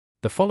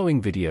The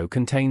following video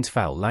contains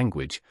foul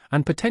language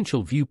and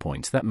potential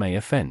viewpoints that may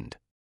offend.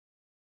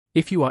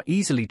 If you are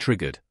easily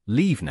triggered,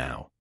 leave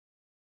now.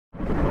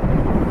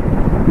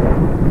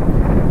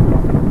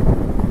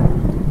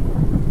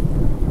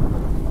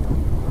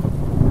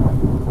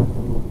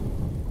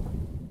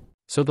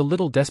 So the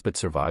little despot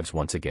survives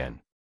once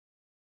again.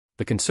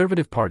 The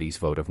Conservative Party's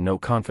vote of no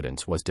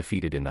confidence was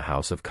defeated in the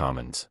House of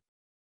Commons.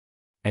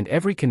 And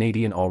every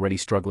Canadian already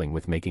struggling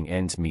with making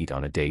ends meet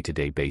on a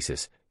day-to-day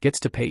basis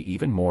gets to pay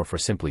even more for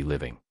simply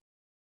living.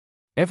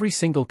 Every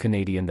single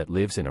Canadian that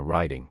lives in a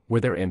riding where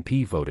their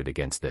MP voted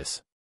against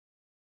this.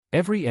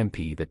 Every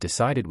MP that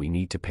decided we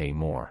need to pay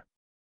more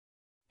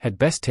had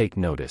best take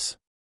notice.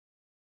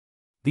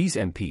 These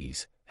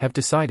MPs have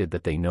decided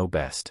that they know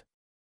best.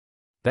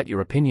 That your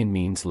opinion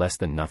means less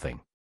than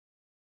nothing.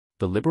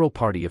 The Liberal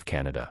Party of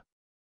Canada,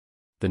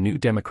 the New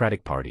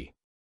Democratic Party,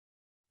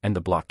 and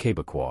the Bloc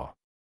Québécois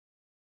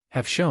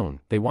have shown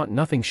they want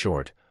nothing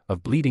short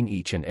of bleeding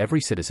each and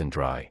every citizen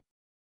dry.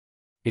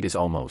 It is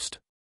almost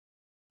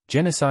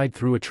genocide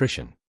through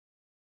attrition.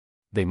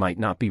 They might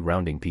not be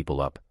rounding people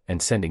up and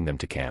sending them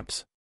to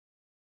camps,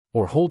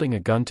 or holding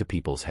a gun to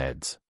people's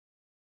heads,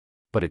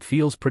 but it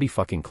feels pretty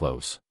fucking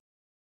close.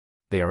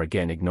 They are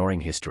again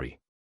ignoring history.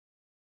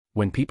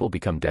 When people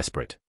become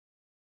desperate,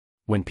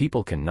 when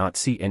people cannot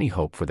see any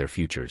hope for their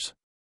futures,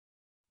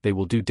 they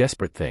will do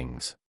desperate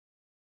things.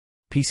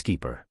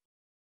 Peacekeeper.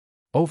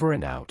 Over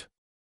and out.